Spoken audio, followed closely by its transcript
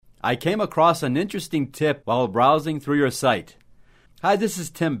I came across an interesting tip while browsing through your site. Hi, this is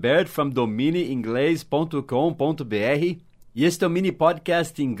Tim Baird from domineinglês.com.br e este é o mini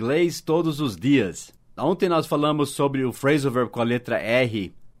podcast Inglês Todos os Dias. Ontem nós falamos sobre o phrasal verb com a letra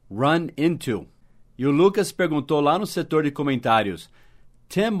R, run into. E o Lucas perguntou lá no setor de comentários,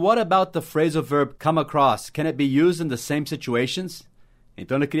 Tim, what about the phrasal verb come across? Can it be used in the same situations?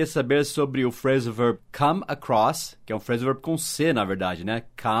 Então ele queria saber sobre o phrasal verb come across, que é um phrasal verb com C, na verdade, né?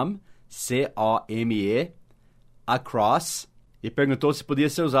 Come, C-O-M-E, across, e perguntou se podia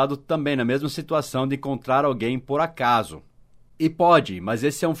ser usado também na mesma situação de encontrar alguém por acaso. E pode, mas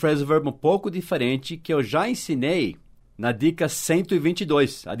esse é um phrasal verb um pouco diferente que eu já ensinei na dica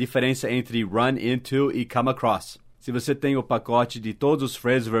 122, a diferença entre run into e come across. Se você tem o pacote de todos os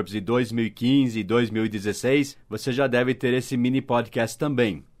phrasal verbs de 2015 e 2016, você já deve ter esse mini podcast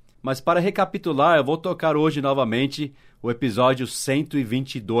também. Mas para recapitular, eu vou tocar hoje novamente o episódio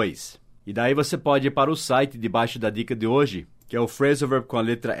 122. E daí você pode ir para o site debaixo da dica de hoje, que é o phrasal verb com a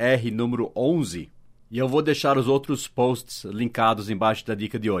letra R, número 11. E eu vou deixar os outros posts linkados embaixo da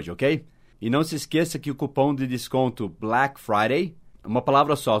dica de hoje, ok? E não se esqueça que o cupom de desconto Black Friday, uma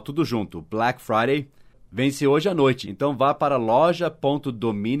palavra só, tudo junto, Black Friday, vence hoje à noite, então vá para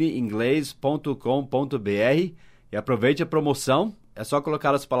loja.domineinglês.com.br e aproveite a promoção. É só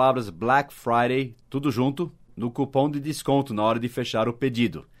colocar as palavras Black Friday, tudo junto, no cupom de desconto na hora de fechar o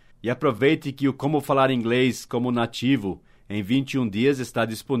pedido. E aproveite que o Como Falar Inglês como Nativo em 21 dias está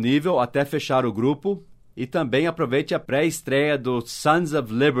disponível até fechar o grupo. E também aproveite a pré-estreia do Sons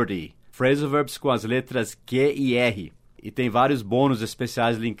of Liberty, phrasal verbs com as letras Q e R. E tem vários bônus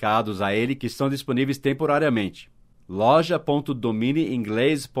especiais linkados a ele que estão disponíveis temporariamente.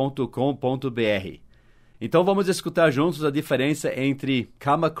 loja.domineinglês.com.br. Então vamos escutar juntos a diferença entre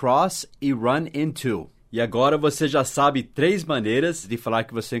come across e run into. E agora você já sabe 3 maneiras de falar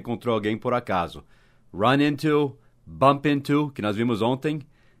que você encontrou alguém por acaso. Run into, bump into, que nós vimos ontem,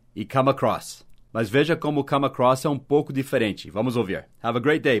 e come across. Mas veja como come across é um pouco diferente. Vamos ouvir. Have a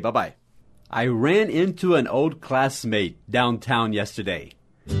great day. Bye-bye. I ran into an old classmate downtown yesterday.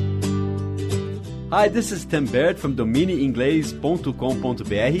 Hi, this is Tim Baird from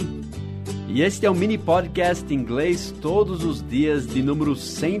domineinglês.com.br e este é o mini podcast Inglês Todos os Dias de número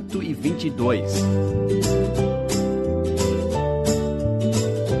 122.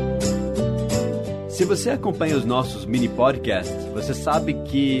 Se você acompanha os nossos mini podcasts, você sabe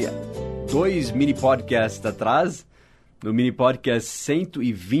que 2 mini podcasts atrás, no mini podcast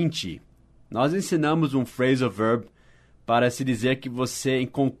 120, nós ensinamos um phrasal verb para se dizer que você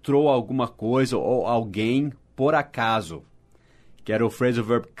encontrou alguma coisa ou alguém por acaso, que era o phrasal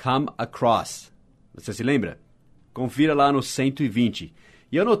verb come across. Você se lembra? Confira lá no 120.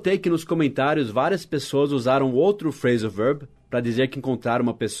 E eu notei que nos comentários várias pessoas usaram outro phrasal verb para dizer que encontraram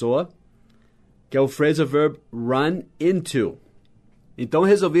uma pessoa, que é o phrasal verb run into. Então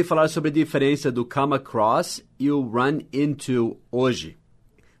resolvi falar sobre a diferença do come across e o run into hoje.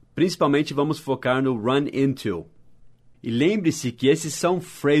 Principalmente vamos focar no run into. E lembre-se que esses são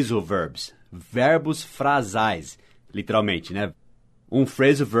phrasal verbs, verbos frasais, literalmente, né? Um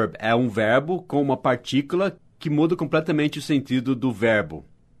phrasal verb é um verbo com uma partícula que muda completamente o sentido do verbo.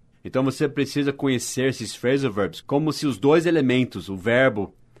 Então você precisa conhecer esses phrasal verbs como se os 2 elementos, o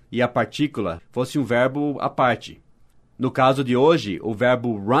verbo e a partícula, fossem um verbo à parte. No caso de hoje, o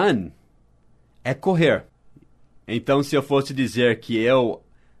verbo run é correr. Então se eu fosse dizer que eu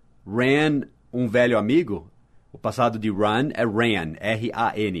ran um velho amigo, o passado de run é ran,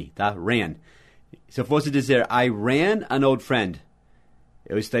 R-A-N, tá? Ran. Se eu fosse dizer I ran an old friend,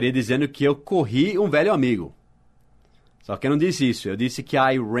 eu estaria dizendo que eu corri um velho amigo. Só que eu não disse isso, eu disse que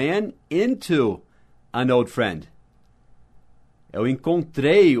I ran into an old friend. Eu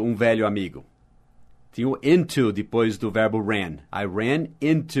encontrei um velho amigo. Tinha o into depois do verbo ran. I ran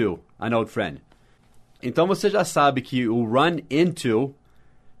into an old friend. Então você já sabe que o run into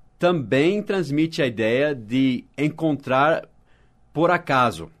também transmite a ideia de encontrar por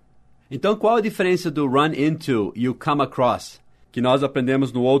acaso. Então, qual a diferença do run into e o come across, que nós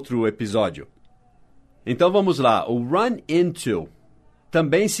aprendemos no outro episódio? Então, vamos lá. O run into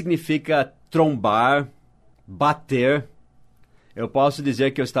também significa trombar, bater. Eu posso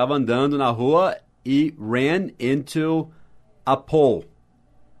dizer que eu estava andando na rua e ran into a pole.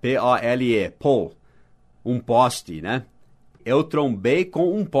 P-O-L-E, pole. Um poste, né? Eu trombei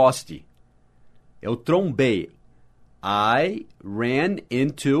com um poste. Eu trombei. I ran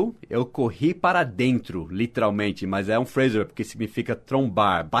into, eu corri para dentro, literalmente, mas é um phrasal porque significa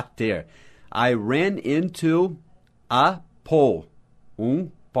trombar, bater. I ran into a pole, um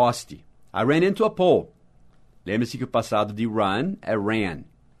poste. I ran into a pole. Lembre-se que o passado de run é ran.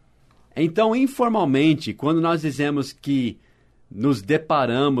 Então, informalmente, quando nós dizemos que nos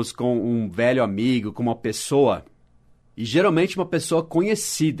deparamos com um velho amigo, com uma pessoa, e geralmente uma pessoa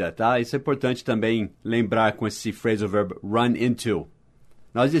conhecida, tá? Isso é importante também lembrar com esse phrasal verb run into.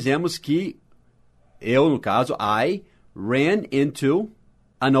 Nós dizemos que eu, no caso, I ran into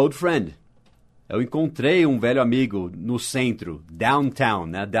an old friend. Eu encontrei um velho amigo no centro, downtown,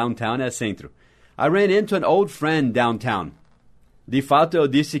 né? Downtown é centro. I ran into an old friend downtown. De fato, eu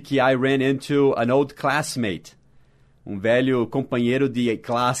disse que I ran into an old classmate, um velho companheiro de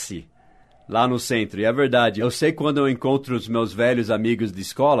classe lá no centro. E é verdade, eu sei quando eu encontro os meus velhos amigos de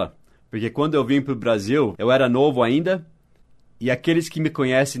escola, porque quando eu vim para o Brasil, eu era novo ainda, e aqueles que me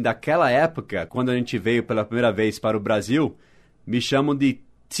conhecem daquela época, quando a gente veio pela primeira vez para o Brasil, me chamam de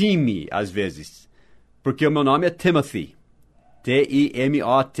Timmy, às vezes, porque o meu nome é Timothy,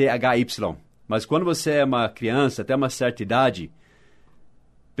 T-I-M-O-T-H-Y. Mas quando você é uma criança, até uma certa idade,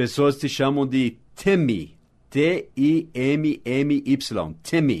 pessoas te chamam de Timmy, T-I-M-M-Y,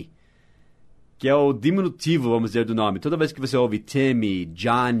 Timmy, que é o diminutivo, vamos dizer, do nome. Toda vez que você ouve Timmy,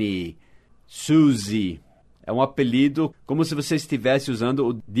 Johnny, Suzy, é um apelido como se você estivesse usando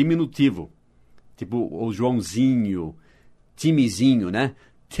o diminutivo. Tipo o Joãozinho, Timmyzinho, né?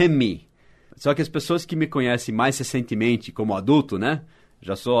 Timmy. Só que as pessoas que me conhecem mais recentemente como adulto, né?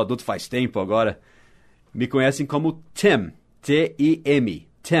 Já sou adulto faz tempo agora. Me conhecem como Tim, T-I-M,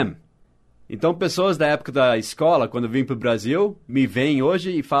 Tim. Então, pessoas da época da escola, quando eu vim para o Brasil, me veem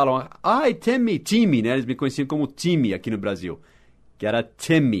hoje e falam, ai, Timmy, né? Eles me conheciam como Timmy aqui no Brasil, que era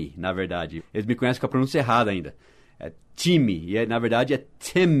Timmy, na verdade. Eles me conhecem com a pronúncia errada ainda. É Timmy, e na verdade é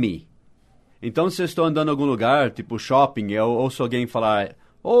Timmy. Então, se eu estou andando em algum lugar, tipo shopping, eu ouço alguém falar,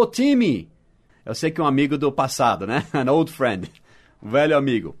 oh, Timmy! Eu sei que é um amigo do passado, né? An old friend, um velho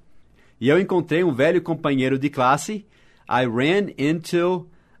amigo. E eu encontrei um velho companheiro de classe. I ran into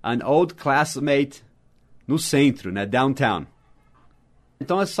an old classmate no centro, né? Downtown.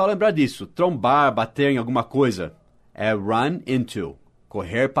 Então é só lembrar disso. Trombar, bater em alguma coisa é run into.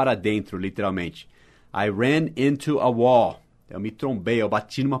 Correr para dentro, literalmente. I ran into a wall. Eu me trombei, eu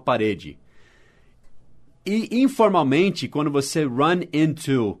bati numa parede. E informalmente, quando você run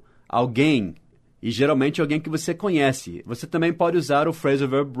into alguém, e geralmente alguém que você conhece, você também pode usar o phrasal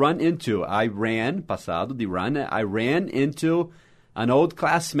verb run into. I ran, passado de run, I ran into an old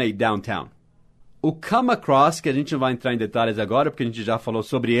classmate downtown. O come across, que a gente não vai entrar em detalhes agora, porque a gente já falou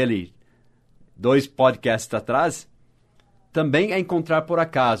sobre ele 2 podcasts atrás, também é encontrar por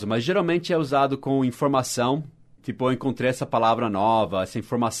acaso, mas geralmente é usado com informação, tipo, eu encontrei essa palavra nova, essa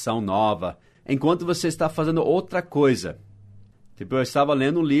informação nova, enquanto você está fazendo outra coisa. Tipo, eu estava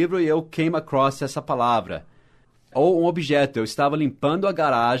lendo um livro e eu came across essa palavra. Ou um objeto, eu estava limpando a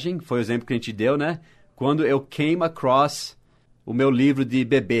garagem, foi o exemplo que a gente deu, né? Quando eu came across o meu livro de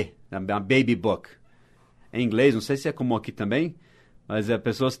bebê, a baby book. Em inglês, não sei se é comum aqui também, mas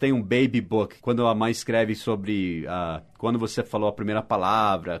pessoas têm um baby book. Quando a mãe escreve sobre quando você falou a primeira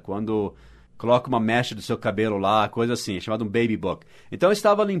palavra, quando coloca uma mecha do seu cabelo lá, coisa assim, é chamado um baby book. Então eu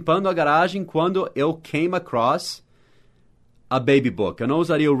estava limpando a garagem quando eu came across a baby book. Eu não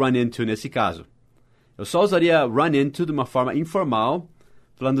usaria o run into nesse caso. Eu só usaria run into de uma forma informal,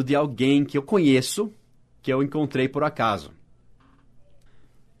 falando de alguém que eu conheço, que eu encontrei por acaso.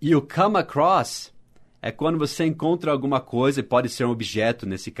 E o come across é quando você encontra alguma coisa, pode ser um objeto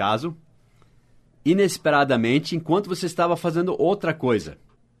nesse caso, inesperadamente, enquanto você estava fazendo outra coisa.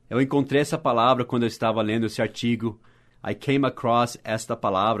 Eu encontrei essa palavra quando eu estava lendo esse artigo. I came across esta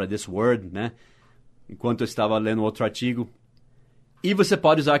palavra, this word, né? Enquanto eu estava lendo outro artigo. E você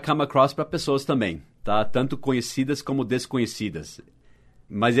pode usar come across para pessoas também, tá? Tanto conhecidas como desconhecidas.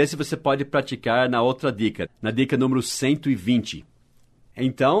 Mas esse você pode praticar na outra dica, na dica número 120.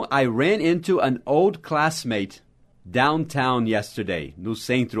 Então, I ran into an old classmate downtown yesterday, no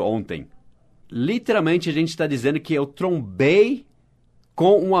centro ontem. Literalmente a gente está dizendo que eu trombei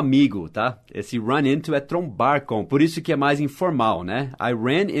com um amigo, tá? Esse run into é trombar com, por isso que é mais informal, né? I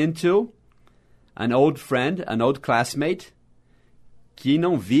ran into an old friend, an old classmate, que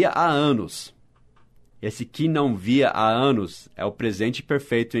não via há anos. Esse que não via há anos é o presente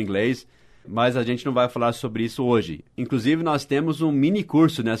perfeito em inglês, mas a gente não vai falar sobre isso hoje. Inclusive, nós temos um mini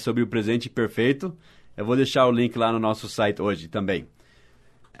curso, né, sobre o presente perfeito. Eu vou deixar o link lá no nosso site hoje também.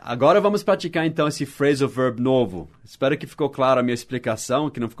 Agora vamos praticar então esse phrasal verb novo. Espero que ficou claro a minha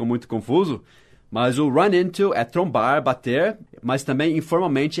explicação, que não ficou muito confuso. Mas o run into é trombar, bater, mas também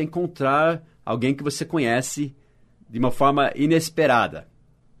informalmente é encontrar alguém que você conhece de uma forma inesperada.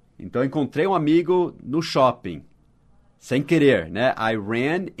 Então, encontrei um amigo no shopping, sem querer, né? I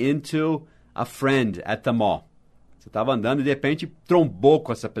ran into a friend at the mall. Você estava andando e de repente trombou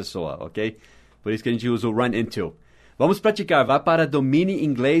com essa pessoa, ok? Por isso que a gente usa o run into. Vamos praticar. Vá para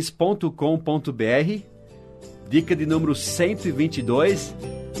domineinglês.com.br, dica de número 122,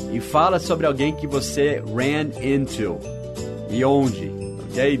 e fala sobre alguém que você ran into e onde,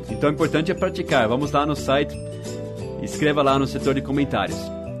 ok? Então o importante é praticar. Vamos lá no site, escreva lá no setor de comentários.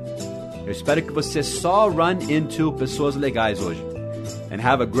 Eu espero que você só run into pessoas legais hoje. And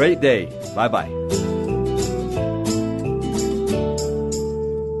have a great day. Bye bye.